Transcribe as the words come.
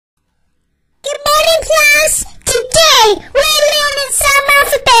class! Today we're learning some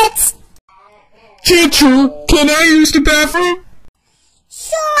alphabets! Teacher, can I use the bathroom?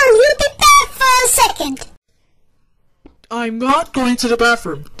 Sure, you'll be back for a second. I'm not going to the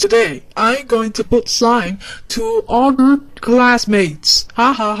bathroom today. I'm going to put slime to other classmates.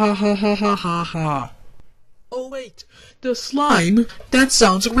 Ha ha ha ha ha ha ha ha. Oh wait, the slime? That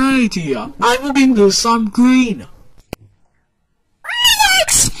sounds a great idea. I'm looking for some green.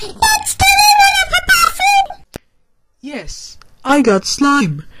 Alex, that's the name of the bathroom! Yes, I got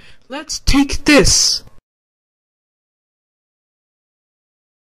slime. Let's take this.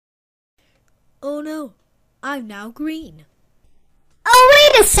 Oh no, I'm now green. Oh,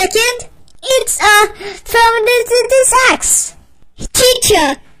 wait a second. It's, from this X.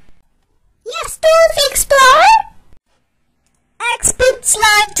 Teacher. Yes, Dorothy Explorer? X put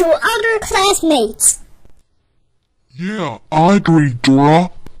slime to other classmates. Yeah, I agree,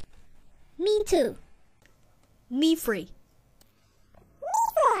 Dora. Me too. Me free.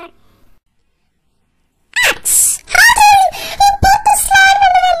 X, how do you put the slime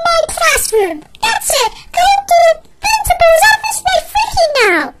in my classroom? That's it. Go to the principal's office right freaking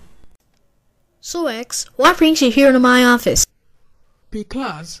now. So X, what brings you here to my office?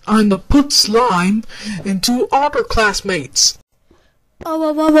 Because I'm to put slime into other classmates.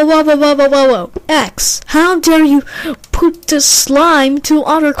 Whoa. X, how dare you put the slime to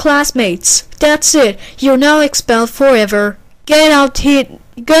other classmates? That's it. You're now expelled forever. Get out here.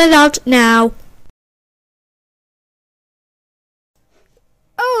 Get out now.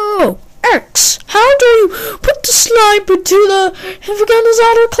 Oh, X, how dare you put the slime into his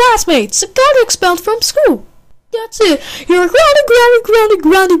other classmates? Got expelled from school. That's it. You're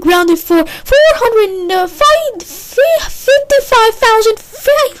grounded for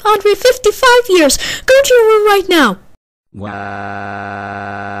 455,555 years. Go to your room right now.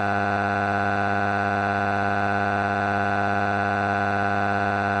 Wow.